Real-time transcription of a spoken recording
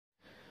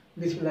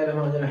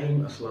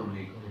Bismillahirrahmanirrahim. Assalamu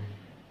alaikum.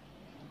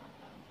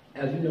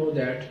 As you know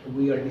that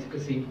we are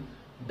discussing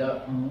the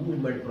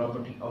movement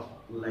property of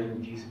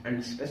languages,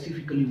 and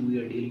specifically we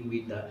are dealing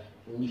with the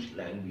English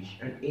language.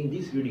 And in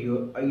this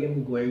video I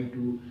am going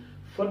to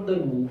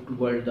further move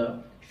toward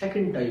the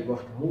second type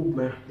of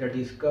movement, that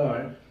is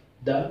called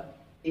the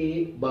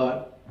A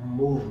bar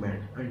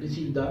movement, and this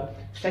is the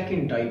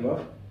second type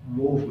of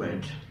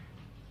movement.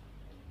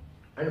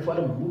 And for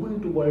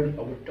moving toward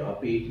our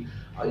topic,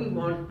 I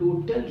want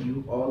to tell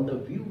you all the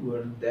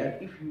viewers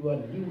that if you are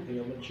new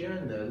in our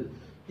channel,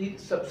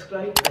 please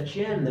subscribe the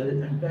channel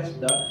and press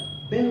the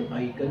bell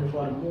icon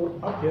for more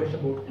updates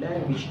about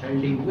language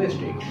and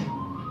linguistics.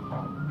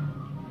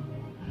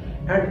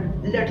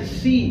 And let's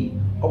see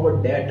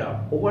our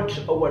data. What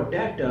our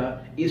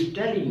data is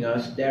telling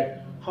us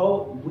that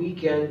how we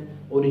can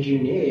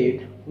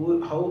originate,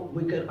 how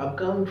we can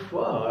account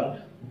for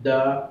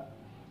the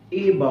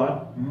A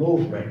bar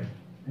movement.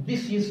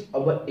 This is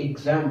our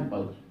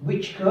example.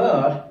 Which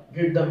car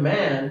did the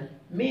man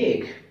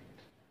make?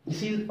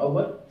 This is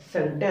our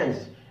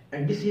sentence,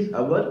 and this is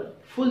our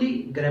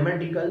fully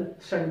grammatical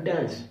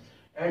sentence.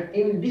 And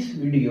in this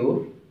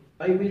video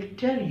I will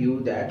tell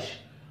you that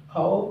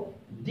how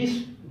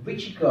this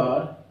which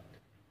car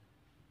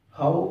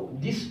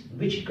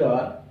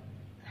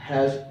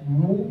has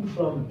moved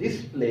from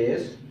this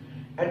place,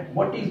 and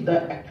what is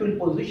the actual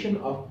position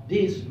of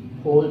this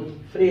whole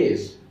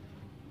phrase.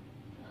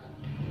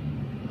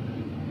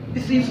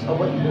 This is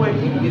our point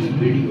in this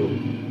video.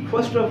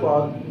 First of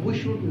all, we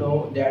should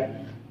know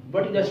that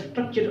what is the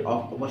structure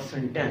of our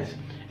sentence,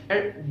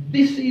 and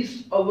this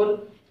is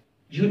our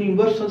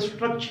universal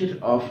structure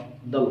of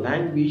the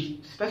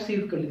language,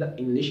 specifically the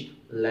English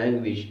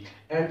language.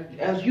 And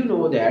as you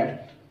know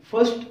that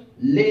first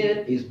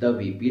layer is the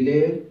VP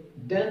layer,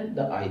 then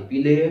the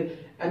IP layer,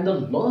 and the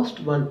last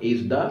one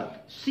is the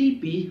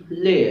CP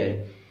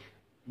layer.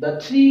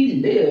 The three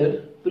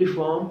layers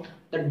perform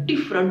the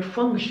different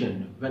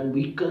function when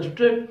we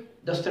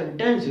construct the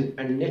sentences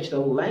and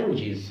natural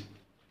languages.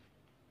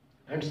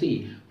 And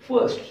see,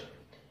 first,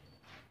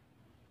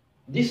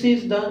 this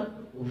is the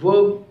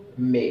verb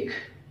make.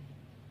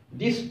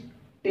 This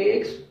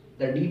takes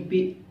the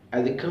DP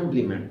as a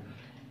complement,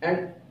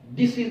 and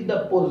this is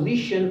the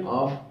position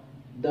of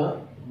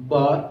the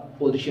bar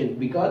position,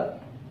 because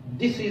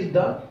this is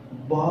the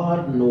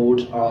bar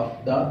nodes of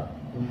the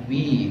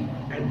V,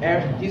 and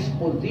at this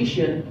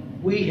position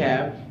we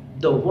have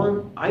the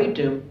one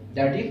item,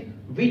 that is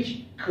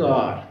which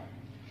car,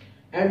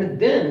 and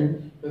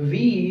then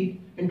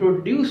V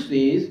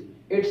introduces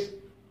its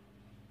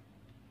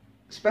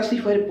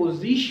specified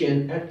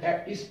position, and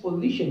at this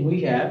position we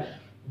have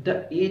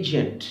the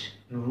agent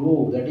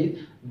row, that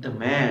is the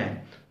man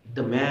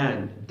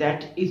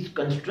that is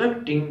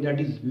constructing,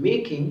 that is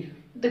making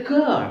the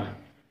car.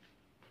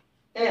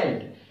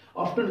 And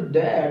after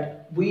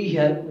that we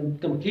have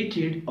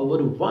completed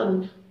our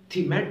one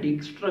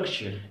thematic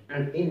structure,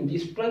 and in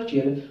this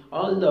structure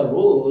all the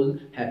roles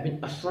have been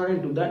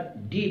assigned to the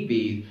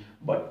DP.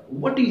 But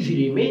what is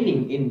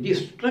remaining in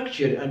this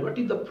structure, and what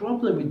is the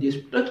problem with this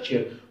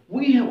structure?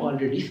 We have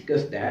already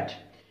discussed that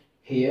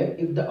here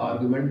is the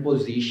argument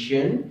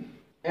position,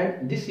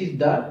 and this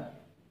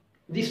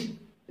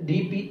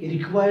DP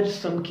requires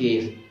some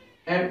case,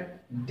 and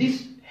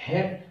this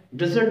head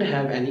doesn't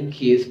have any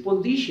case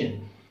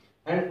position.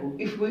 And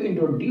if we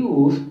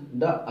introduce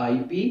the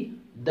IP,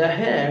 the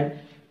head,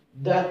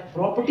 the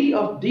property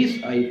of this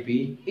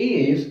IP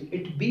is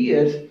it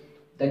bears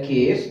the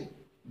case,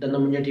 the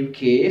nominative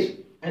case,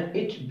 and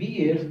it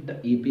bears the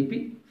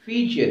EPP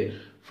feature.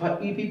 For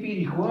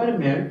EPP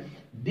requirement,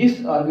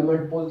 this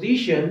argument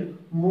position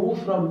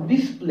moves from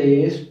this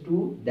place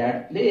to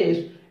that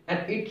place,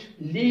 and it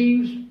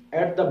leaves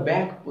at the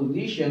back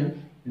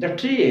position the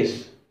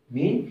trace.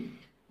 Mean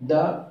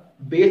the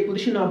base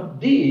position of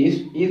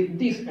this is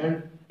this,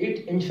 and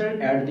it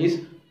inserted at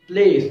this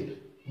place.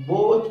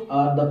 Both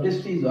are the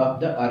places of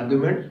the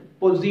argument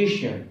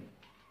position.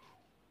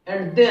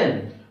 And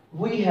then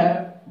we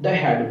have the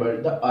head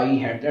word, the I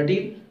head, that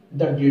is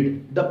the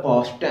did, the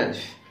past tense.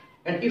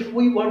 And if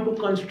we want to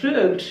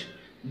construct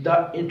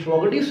the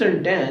interrogative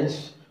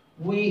sentence,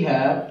 we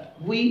have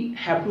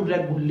to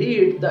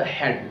regulate the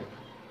head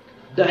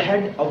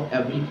of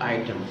every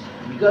item,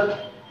 because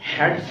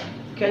heads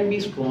can be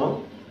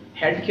strong,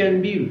 head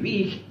can be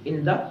weak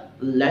in the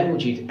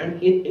languages,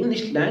 and in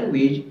English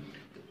language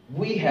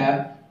we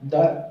have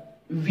the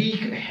weak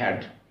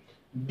head.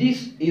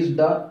 This is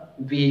the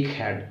weak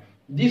head.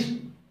 This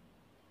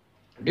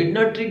did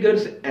not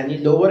triggers any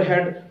lower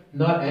head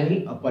nor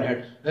any upper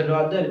head,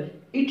 rather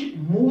it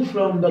moved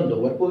from the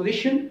lower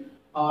position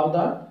or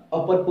the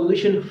upper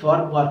position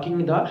for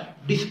marking the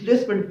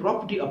displacement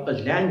property of the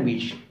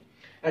language.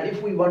 And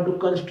if we want to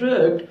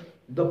construct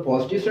the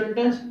positive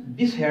sentence,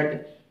 this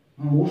head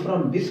move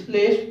from this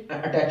place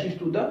and attaches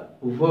to the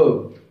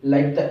verb,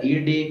 like the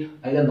ed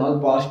and the null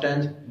past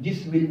tense.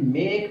 This will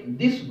make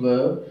this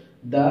verb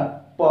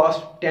the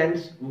past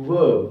tense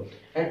verb,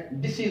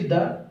 and this is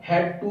the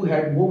head to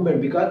head movement,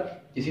 because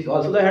this is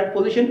also the head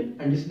position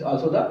and this is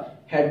also the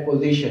head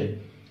position.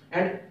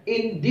 And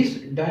in this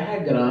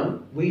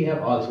diagram we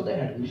have also the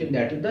head position,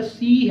 that is the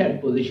C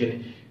head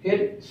position.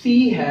 Here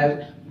C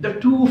has the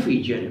two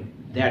features,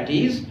 that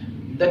is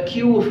the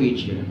Q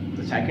feature,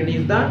 the second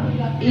is the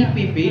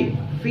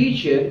EPP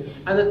feature,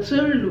 and the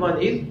third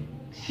one is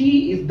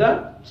C is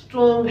the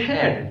strong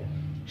head.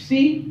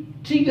 C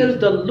triggers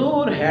the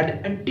lower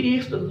head and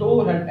takes the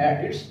lower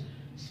head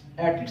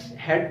at its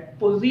head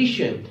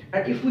position.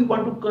 And if we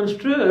want to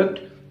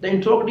construct the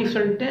interrogative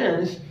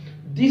sentence,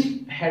 this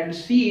head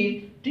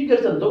C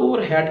triggers the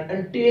lower head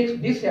and takes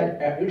this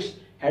head at its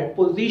head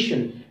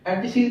position,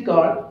 and this is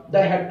called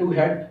the head to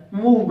head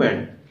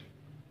movement.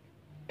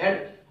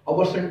 And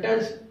our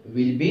sentence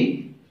will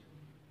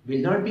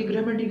not be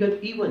grammatical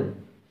even.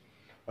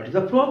 What is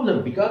the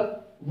problem? Because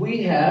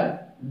we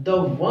have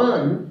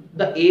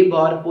the A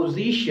bar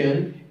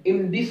position.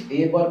 In this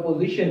A bar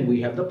position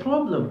we have the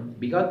problem,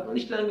 because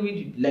English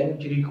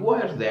language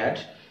requires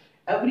that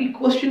every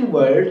question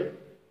word,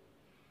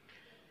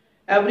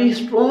 every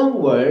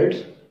strong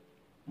word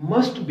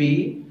must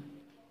be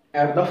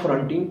at the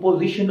fronting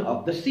position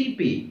of the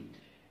CP,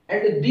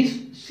 and this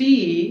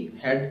C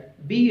head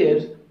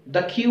bears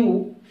the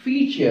Q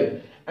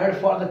feature, and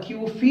for the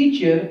Q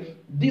feature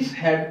this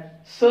head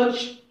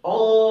search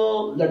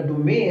all the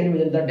domain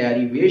within the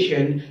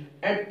derivation,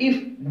 and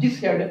if this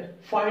head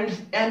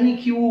finds any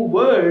Q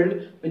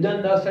word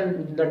within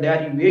the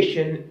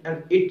derivation,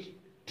 and it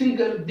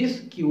triggers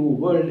this Q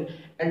word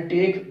and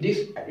takes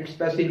this at its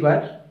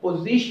specified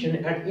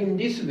position, and in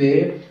this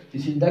way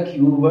this is the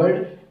Q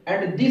word,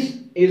 and this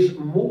is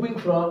moving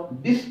from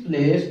this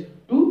place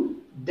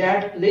to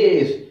that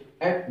place,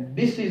 and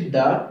this is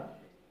the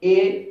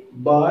A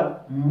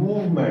bar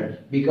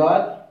movement,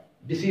 because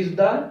this is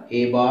the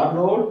A bar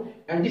node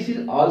and this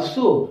is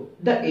also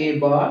the A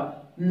bar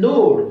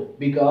node,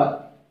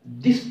 because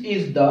this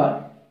is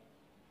the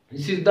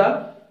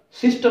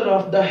sister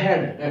of the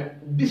head,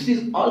 and this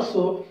is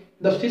also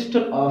the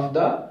sister of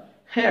the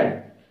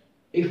head.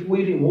 If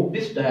we remove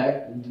this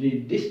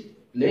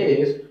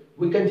place,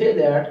 we can say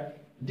that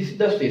this is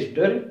the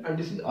sister and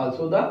this is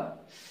also the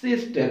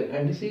sister,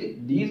 and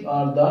these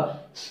are the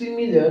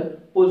similar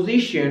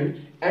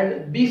position,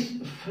 and this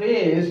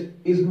phrase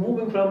is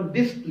moving from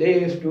this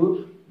place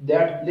to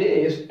that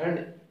place,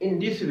 and in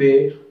this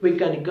way we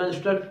can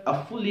construct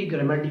a fully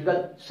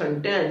grammatical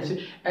sentence,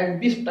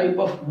 and this type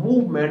of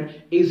movement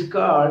is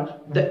called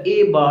the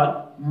A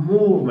bar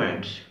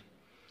movement.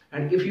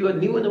 And if you are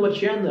new on our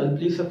channel,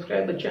 please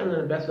subscribe the channel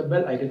and press the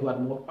bell icon for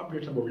more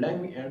updates about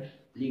language and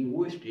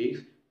linguistics.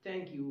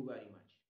 Thank you very much.